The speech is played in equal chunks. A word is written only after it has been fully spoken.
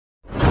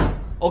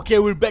Oke,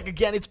 we're back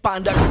again, it's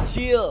Panda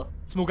Kecil.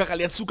 Semoga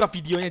kalian suka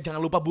videonya,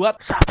 jangan lupa buat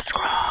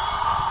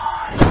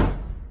subscribe.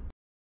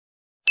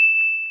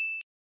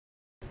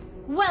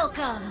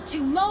 Welcome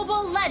to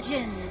Mobile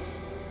Legends!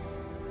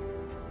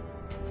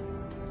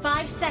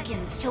 5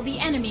 seconds till the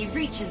enemy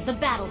reaches the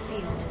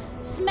battlefield.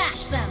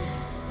 Smash them!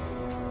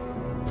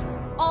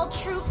 All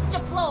troops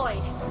deployed!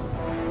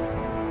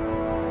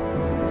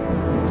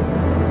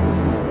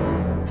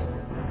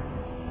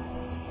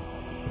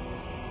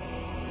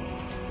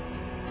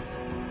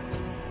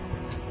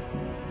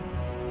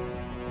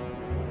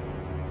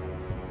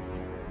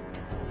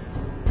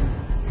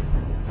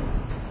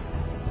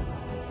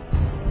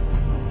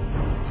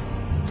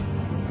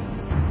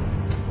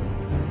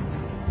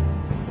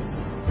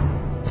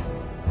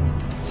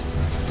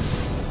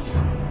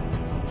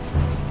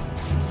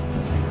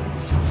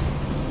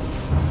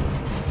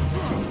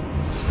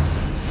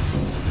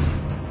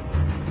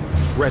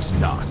 Fret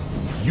not.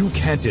 You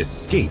can't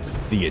escape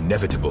the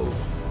inevitable.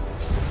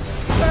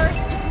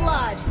 First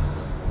blood.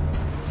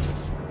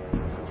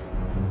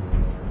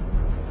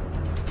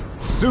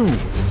 Soon,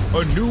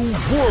 a new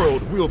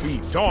world will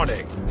be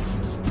dawning.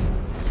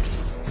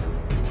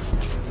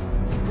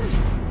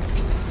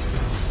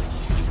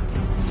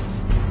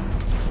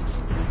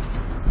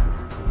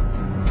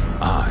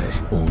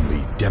 I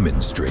only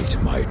demonstrate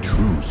my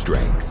true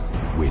strength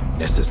when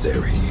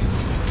necessary.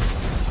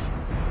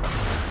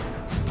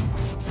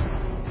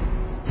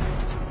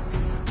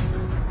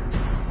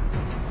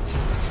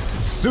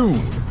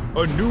 Soon,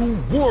 a new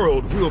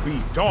world will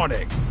be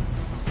dawning.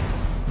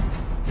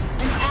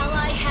 An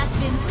ally has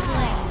been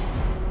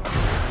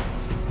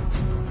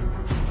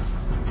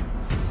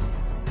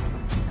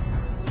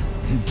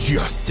slain.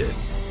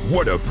 Justice.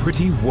 What a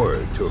pretty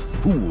word to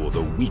fool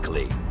the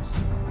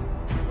weaklings.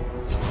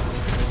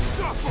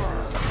 Suffer!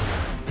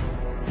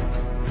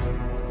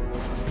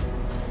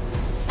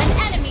 An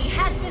enemy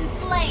has been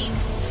slain.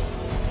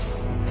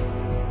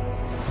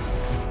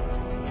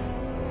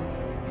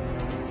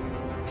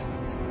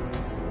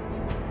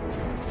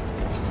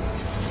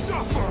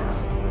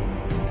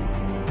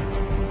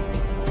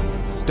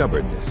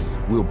 Stubbornness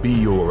will be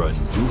your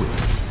undoing,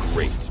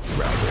 great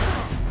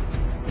dragon.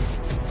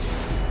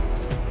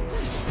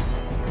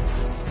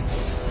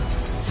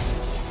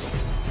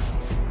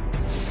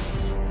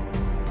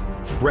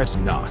 Fret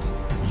not.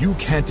 You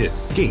can't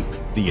escape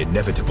the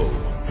inevitable.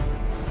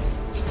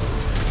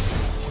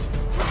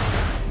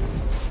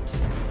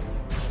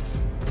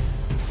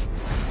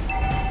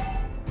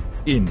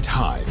 In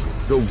time,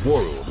 the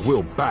world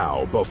will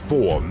bow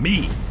before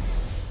me.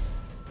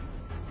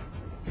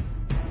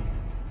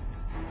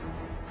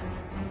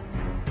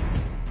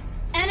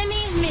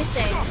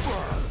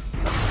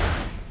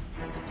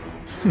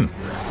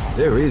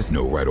 There is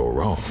no right or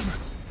wrong,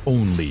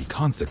 only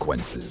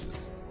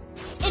consequences.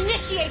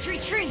 Initiate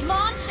retreat!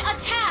 Launch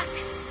attack!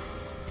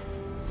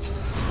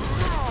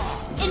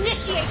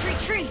 Initiate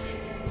retreat!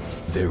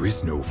 There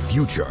is no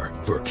future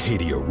for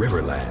Cadia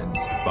Riverlands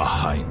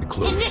behind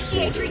closed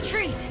Initiate borders.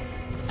 retreat!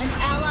 An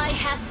ally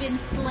has been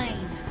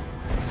slain.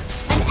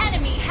 An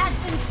enemy has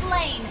been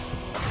slain.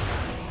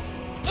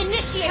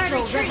 Initiate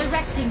Turtle retreat!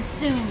 Resurrecting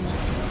soon.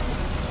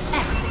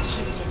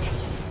 Executed.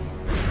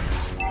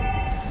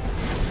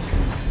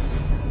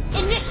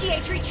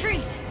 Initiate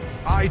retreat!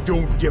 I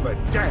don't give a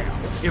damn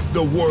if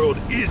the world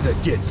is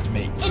against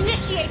me.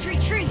 Initiate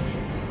retreat!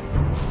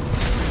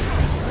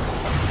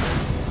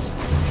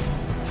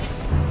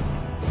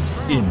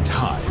 In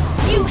time,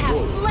 you the have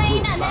world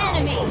slain will an bow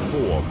enemy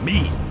before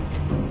me.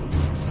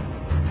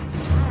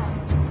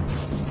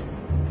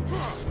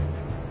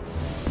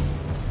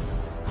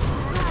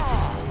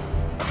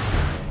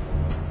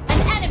 An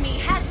enemy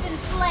has been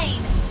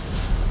slain.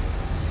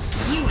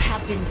 You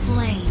have been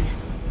slain.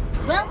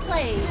 Well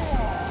played.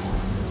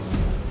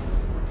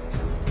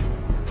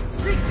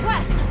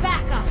 Request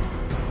backup.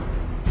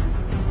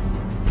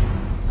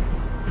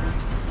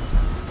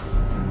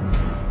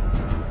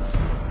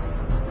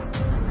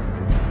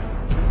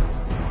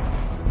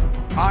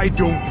 I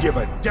don't give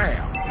a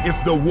damn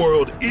if the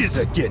world is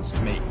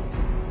against me.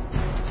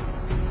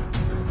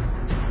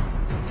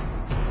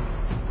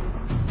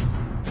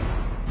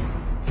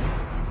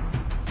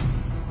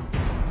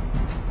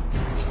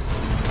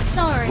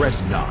 Sorry.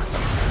 Fret not.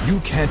 You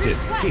can't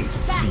escape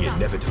backup. the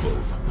inevitable.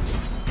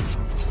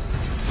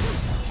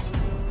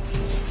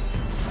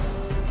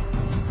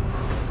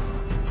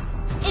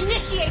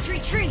 Initiate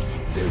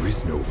retreat! There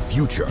is no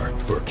future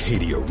for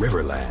Cadia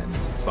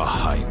Riverlands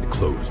behind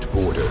closed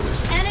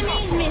borders.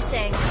 Enemy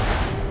missing.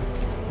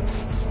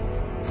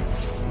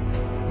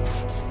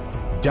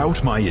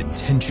 Doubt my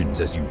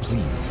intentions as you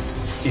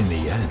please. In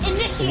the end,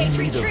 Initiate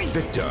only retreat. the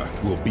victor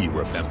will be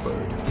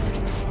remembered.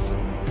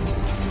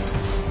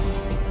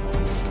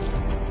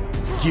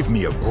 Give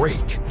me a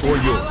break, or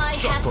An you'll ally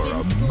has suffer been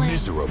a slain.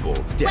 miserable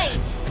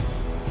death. Wait.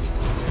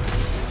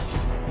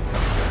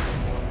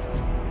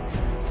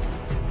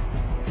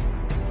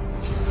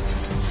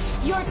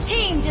 Your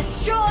team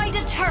destroyed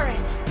a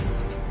turret!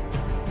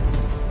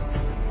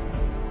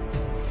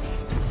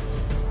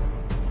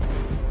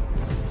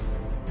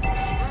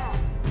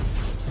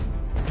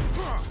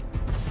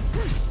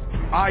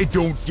 I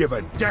don't give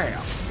a damn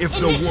if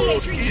the Initiate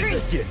world retreat.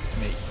 is against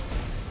me.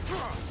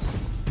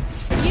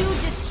 You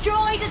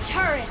destroyed a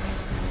turret.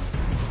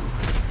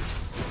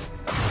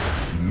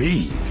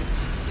 Me?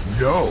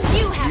 No.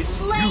 You have it's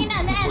slain you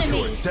an who put enemy.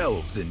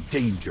 yourselves in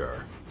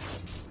danger.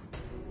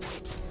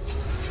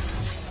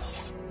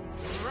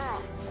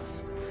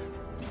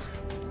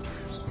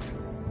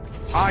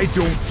 I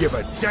don't give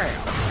a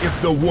damn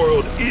if the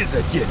world is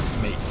against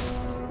me.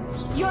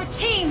 Your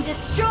team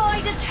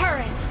destroyed a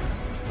turret.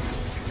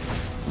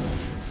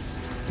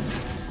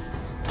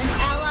 An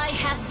ally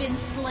has been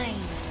slain.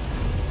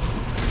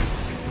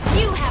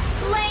 You have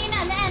slain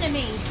an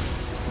enemy.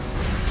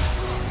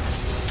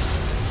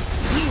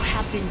 You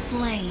have been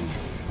slain.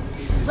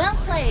 Well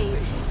played.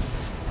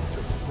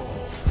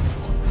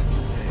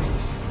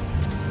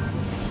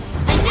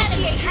 An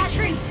enemy has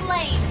been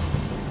slain.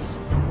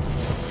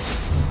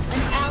 An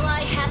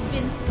ally has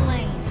been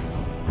slain.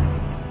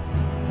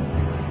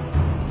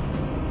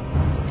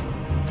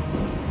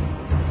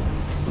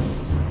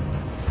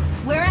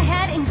 We're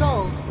ahead in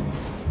gold.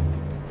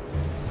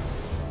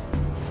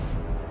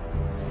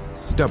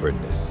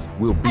 Stubbornness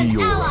will be An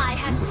your ally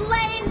has undoing,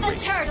 slain the great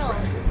turtle.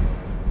 dragon.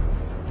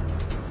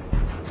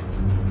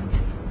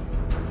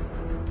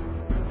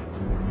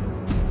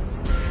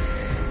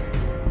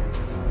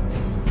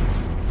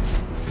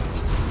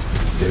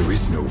 There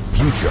is no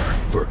future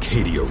for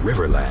Cadia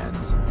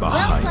Riverlands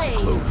behind played.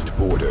 closed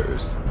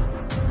borders.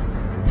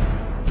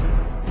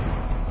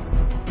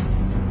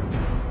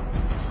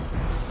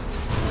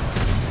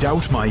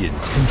 Doubt my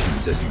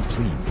intentions as you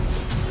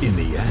please. In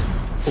the end,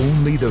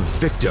 only the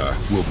victor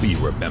will be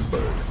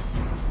remembered.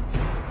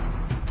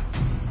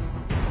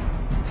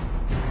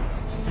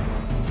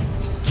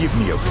 Give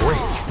me a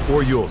break,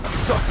 or you'll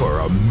suffer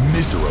a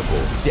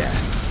miserable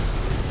death.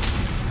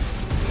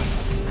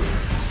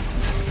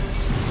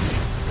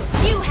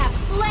 You have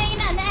slain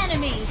an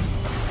enemy.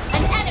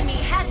 An enemy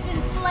has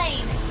been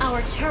slain.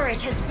 Our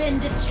turret has been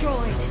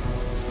destroyed.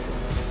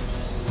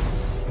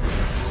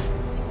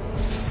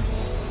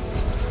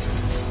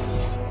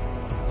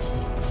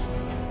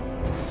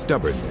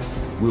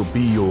 Stubbornness will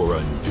be your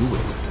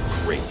undoing,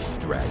 great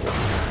dragon.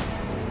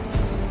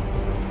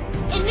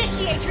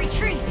 Initiate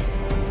retreat.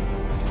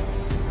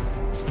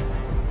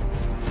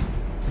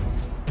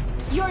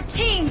 Your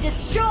team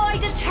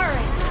destroyed a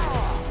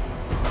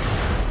turret.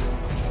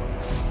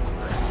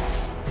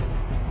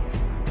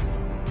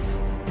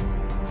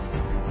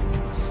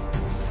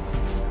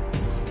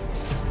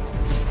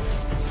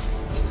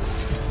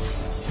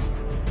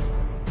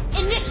 I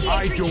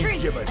Initiate don't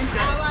retreat. give a An damn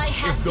ally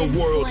has if the been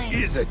world slain.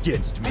 is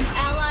against me. An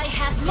ally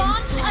has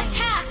been slain.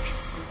 Attack!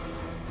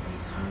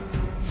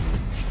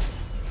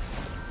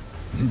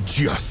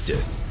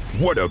 Justice.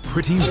 What a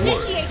pretty word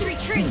Initiate to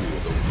retreat.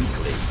 fool the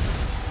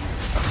weaklings.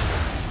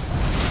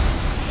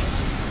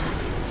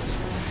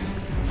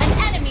 An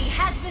enemy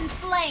has been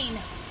slain.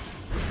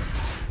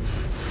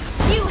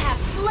 You have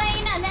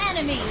slain an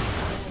enemy.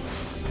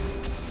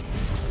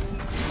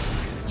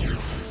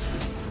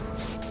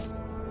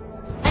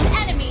 An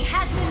enemy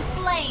has been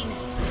slain.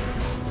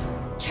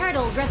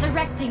 Turtle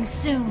resurrecting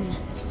soon.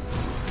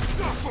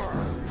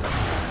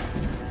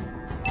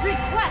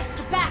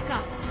 Request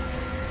backup.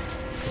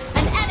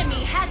 An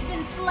enemy has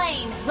been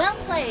slain. Well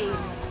played.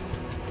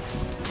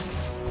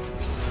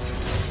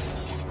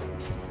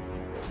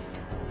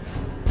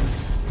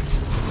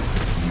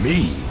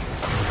 Me?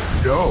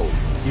 No,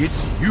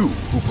 it's you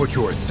who put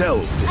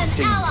yourselves in An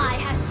danger. ally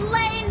has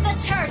slain the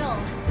turtle.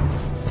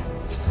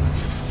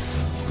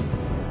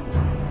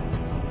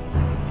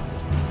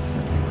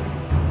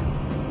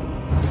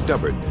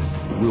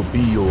 Stubbornness will be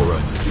your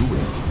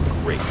undoing,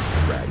 great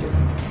dragon.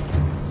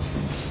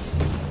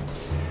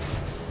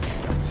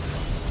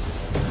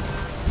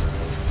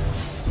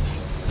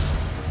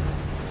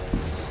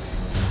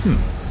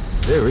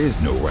 There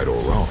is no right or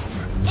wrong.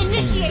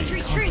 Initiate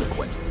Only retreat.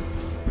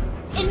 consequences.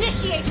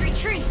 Initiate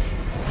retreat.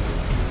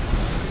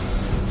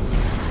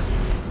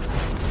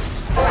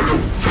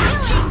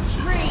 Killing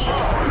spree.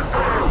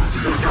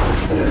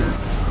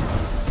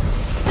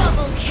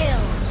 Double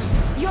kill.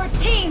 Your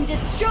team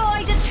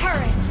destroyed a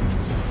turret.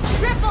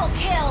 Triple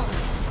kill.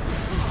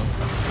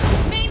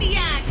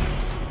 Maniac.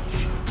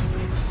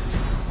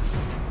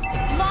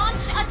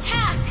 Launch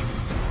attack.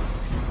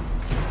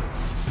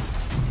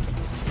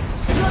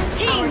 Your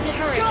team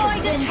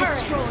destroyed a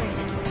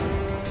turret.